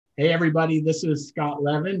Hey, everybody, this is Scott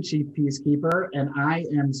Levin, Chief Peacekeeper, and I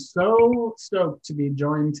am so stoked to be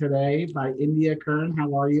joined today by India Kern.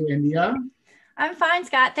 How are you, India? I'm fine,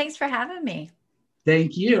 Scott. Thanks for having me.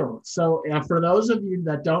 Thank you. So, for those of you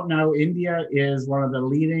that don't know, India is one of the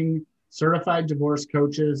leading certified divorce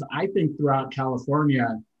coaches, I think, throughout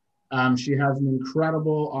California. She has an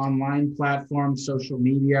incredible online platform, social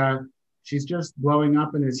media. She's just blowing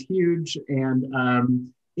up and is huge.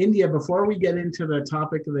 And India, before we get into the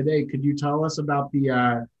topic of the day, could you tell us about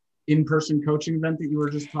the in-person coaching event that you were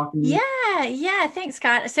just talking about? Yeah. Thanks,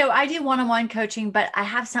 Scott. So I do one-on-one coaching, but I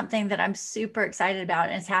have something that I'm super excited about,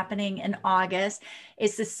 and it's happening in August.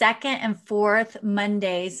 It's the second and fourth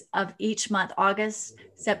Mondays of each month, August,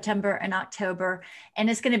 September, and October. And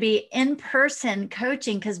it's going to be in-person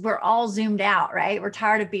coaching because we're all zoomed out, right? We're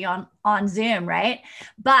tired of being on Zoom, right?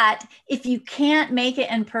 But if you can't make it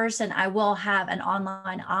in person, I will have an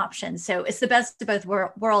online option. So it's the best of both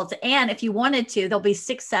worlds. And if you wanted to, there'll be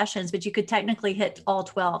 6 sessions, but you could technically hit all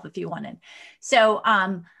 12 if you wanted. So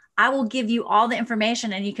I will give you all the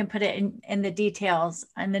information and you can put it in the details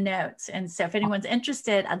and the notes. And so if anyone's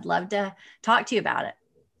interested, I'd love to talk to you about it.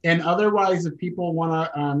 And otherwise, if people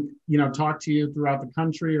want to, talk to you throughout the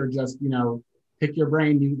country or just, pick your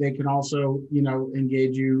brain, they can also,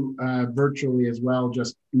 engage you virtually as well,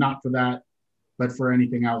 just not for that, but for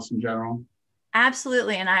anything else in general.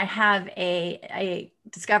 Absolutely. And I have a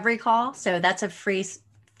discovery call. So that's a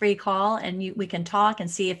free call, and we can talk and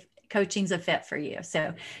see if coaching's a fit for you.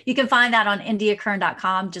 So you can find that on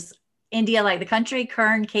indiakern.com, just India like the country,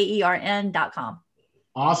 Kern, KERN.com.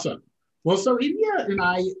 Awesome. Well, so India and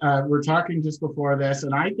I were talking just before this,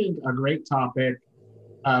 and I think a great topic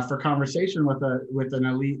for conversation with an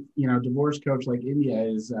elite, divorce coach like India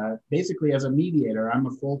is basically as a mediator. I'm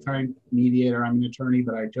a full-time mediator. I'm an attorney,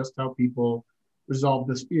 but I just help people resolve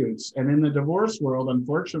disputes. And in the divorce world,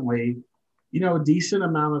 unfortunately, a decent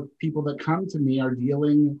amount of people that come to me are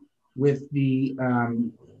dealing with the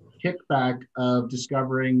kickback of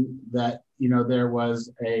discovering that, there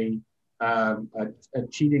was a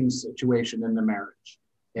cheating situation in the marriage.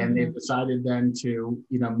 And they've decided then to,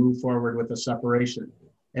 move forward with a separation.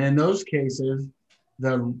 And in those cases,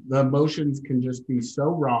 the emotions can just be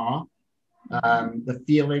so raw, the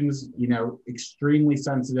feelings, extremely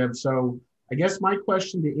sensitive. So I guess my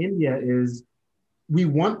question to India is, we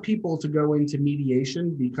want people to go into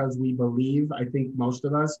mediation because we believe, I think most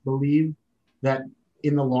of us believe, that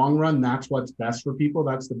in the long run, that's what's best for people.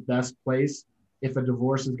 That's the best place if a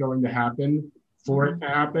divorce is going to happen for it to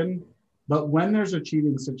happen. But when there's a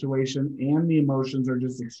cheating situation and the emotions are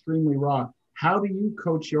just extremely raw, how do you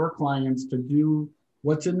coach your clients to do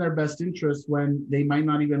what's in their best interest when they might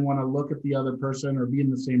not even want to look at the other person or be in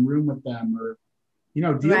the same room with them or,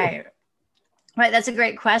 deal with it? Right. That's a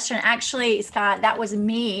great question. Actually, Scott, that was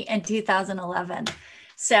me in 2011.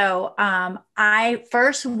 So I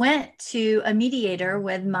first went to a mediator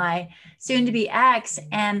with my soon to be ex,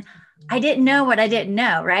 and I didn't know what I didn't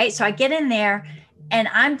know. Right. So I get in there and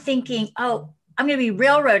I'm thinking, oh, I'm going to be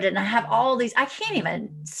railroaded. And I have all these, I can't even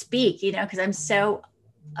speak, because I'm so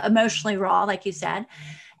emotionally raw, like you said.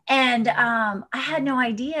 And I had no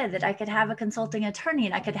idea that I could have a consulting attorney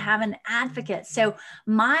and I could have an advocate. So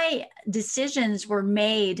my decisions were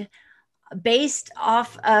made based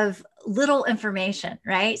off of little information,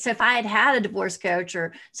 right? So if I had had a divorce coach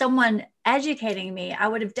or someone educating me, I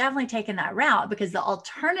would have definitely taken that route, because the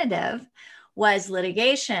alternative was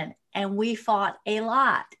litigation. And we fought a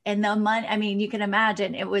lot. And the money, I mean, you can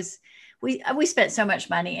imagine we spent so much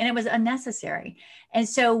money and it was unnecessary. And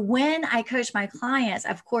so when I coach my clients,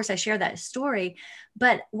 of course, I share that story.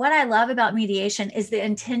 But what I love about mediation is the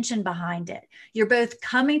intention behind it. You're both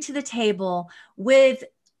coming to the table with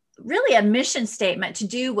really a mission statement to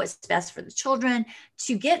do what's best for the children,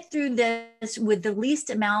 to get through this with the least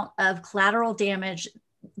amount of collateral damage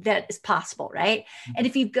that is possible, right? And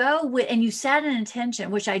if you go with, and you set an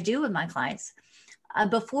intention, which I do with my clients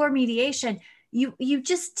before mediation, you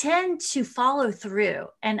just tend to follow through.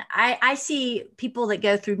 And I see people that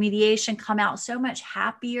go through mediation come out so much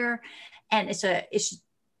happier, and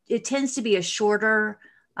it tends to be a shorter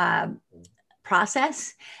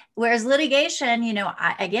process. Whereas litigation,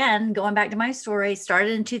 again, going back to my story,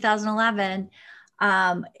 started in 2011.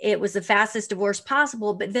 It was the fastest divorce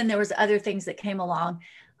possible, but then there was other things that came along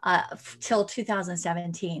till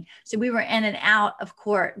 2017. So we were in and out of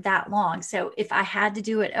court that long. So if I had to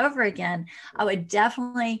do it over again, I would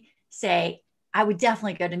definitely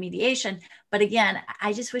go to mediation. But again,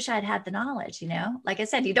 I just wish I'd had the knowledge, like I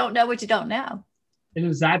said, you don't know what you don't know. And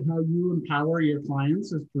is that how you empower your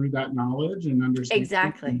clients, is through that knowledge and understanding?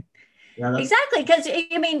 Exactly. Yeah, that's Exactly. Because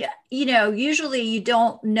I mean, usually you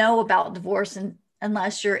don't know about divorce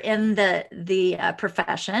unless you're in the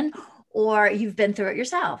profession or you've been through it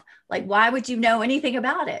yourself. Like, why would you know anything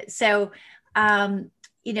about it? So, um,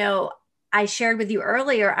 you know, I shared with you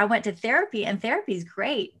earlier, I went to therapy and therapy is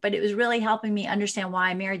great, but it was really helping me understand why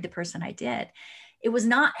I married the person I did. It was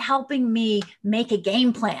not helping me make a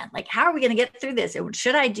game plan. Like, how are we going to get through this?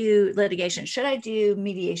 Should I do litigation? Should I do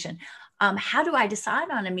mediation? How do I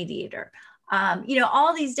decide on a mediator?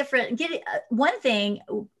 All these different, one thing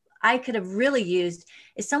I could have really used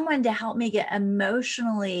is someone to help me get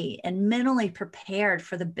emotionally and mentally prepared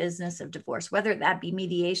for the business of divorce, whether that be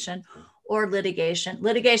mediation or litigation.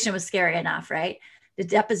 Litigation was scary enough, right? The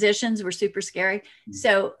depositions were super scary.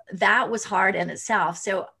 So that was hard in itself.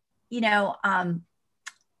 So,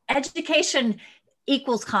 education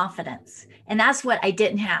equals confidence. And that's what I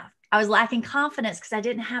didn't have. I was lacking confidence because I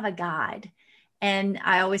didn't have a guide. And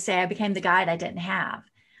I always say I became the guide I didn't have.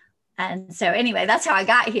 And so anyway, that's how I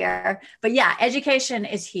got here. But yeah, education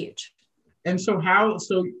is huge. And so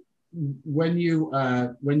when you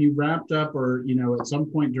wrapped up, or at some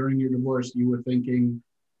point during your divorce, you were thinking,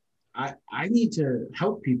 I need to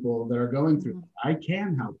help people that are going through this. I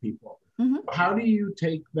can help people. Mm-hmm. How do you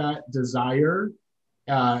take that desire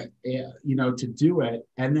to do it,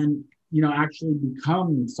 and then actually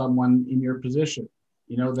become someone in your position,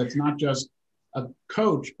 that's not just a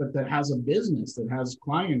coach, but that has a business, that has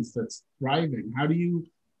clients, that's thriving? How do you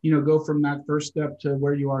go from that first step to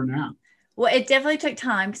where you are now? Well, it definitely took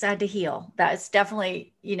time because I had to heal. That's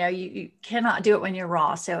definitely, you cannot do it when you're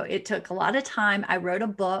raw. So it took a lot of time. I wrote a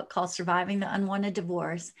book called Surviving the Unwanted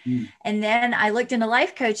Divorce. And then I looked into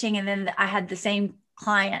life coaching, and then I had the same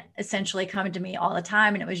client essentially coming to me all the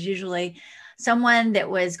time. And it was usually someone that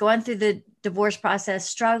was going through the divorce process,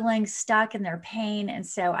 struggling, stuck in their pain. And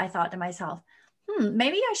so I thought to myself,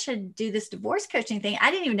 maybe I should do this divorce coaching thing.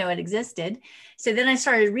 I didn't even know it existed. So then I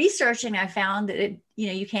started researching. I found that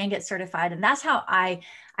you can get certified, and that's how I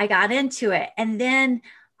got into it. And then,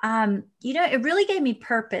 it really gave me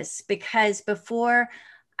purpose, because before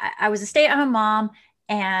I was a stay-at-home mom,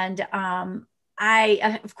 and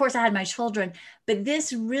of course I had my children, but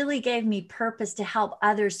this really gave me purpose to help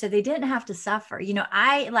others so they didn't have to suffer.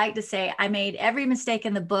 I like to say I made every mistake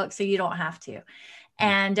in the book so you don't have to.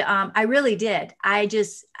 And I really did.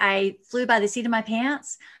 I flew by the seat of my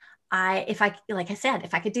pants. Like I said,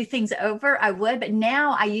 if I could do things over, I would. But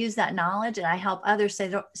now I use that knowledge and I help others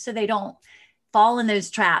so they don't fall in those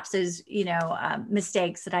traps, those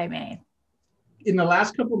mistakes that I made. In the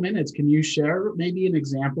last couple of minutes, can you share maybe an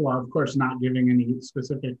example? Of course, not giving any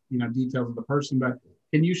specific details of the person, but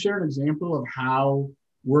can you share an example of how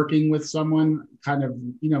working with someone kind of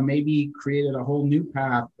maybe created a whole new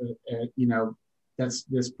path that's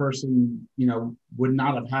this person, would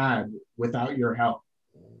not have had without your help?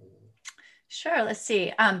 Sure. Let's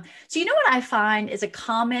see. So what I find is a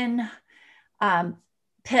common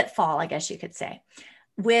pitfall, I guess you could say,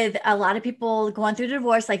 with a lot of people going through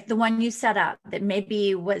divorce, like the one you set up that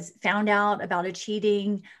maybe was found out about a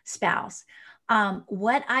cheating spouse.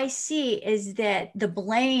 What I see is that the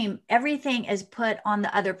blame, everything is put on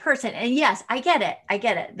the other person. And yes, I get it.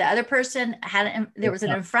 The other person there was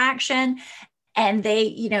an infraction, and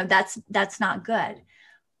they, that's not good.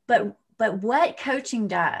 But what coaching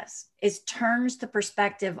does is turns the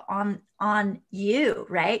perspective on you,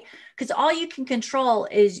 right? Because all you can control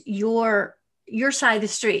is your side of the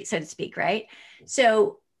street, so to speak, right?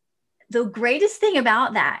 So the greatest thing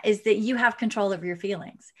about that is that you have control of your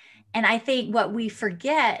feelings. And I think what we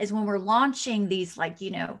forget is when we're launching these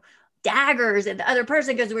daggers at the other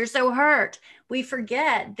person because we're so hurt, we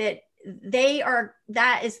forget that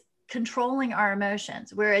that is controlling our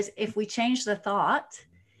emotions. Whereas if we change the thought,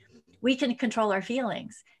 we can control our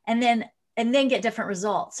feelings and then get different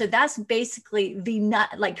results. So that's basically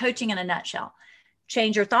like coaching in a nutshell.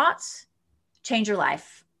 Change your thoughts, change your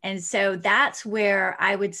life. And so that's where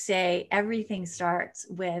I would say everything starts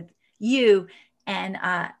with you and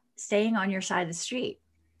staying on your side of the street.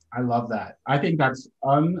 I love that. I think that's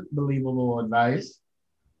unbelievable advice.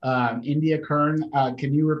 India Kern,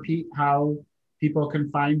 can you repeat how people can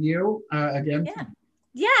find you again?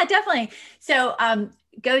 Yeah, definitely. So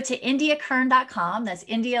go to indiakern.com. That's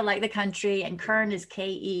India like the country, and Kern is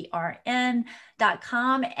KERN.com.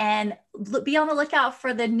 And be on the lookout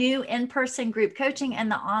for the new in-person group coaching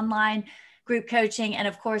and the online group coaching. And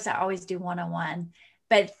of course, I always do one-on-one.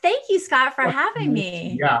 But thank you, Scott, for having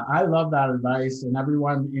me. Yeah, I love that advice. And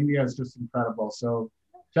everyone, India is just incredible. So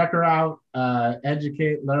check her out,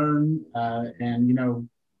 educate, learn, and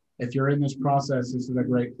if you're in this process, this is a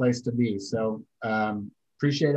great place to be. So appreciate it.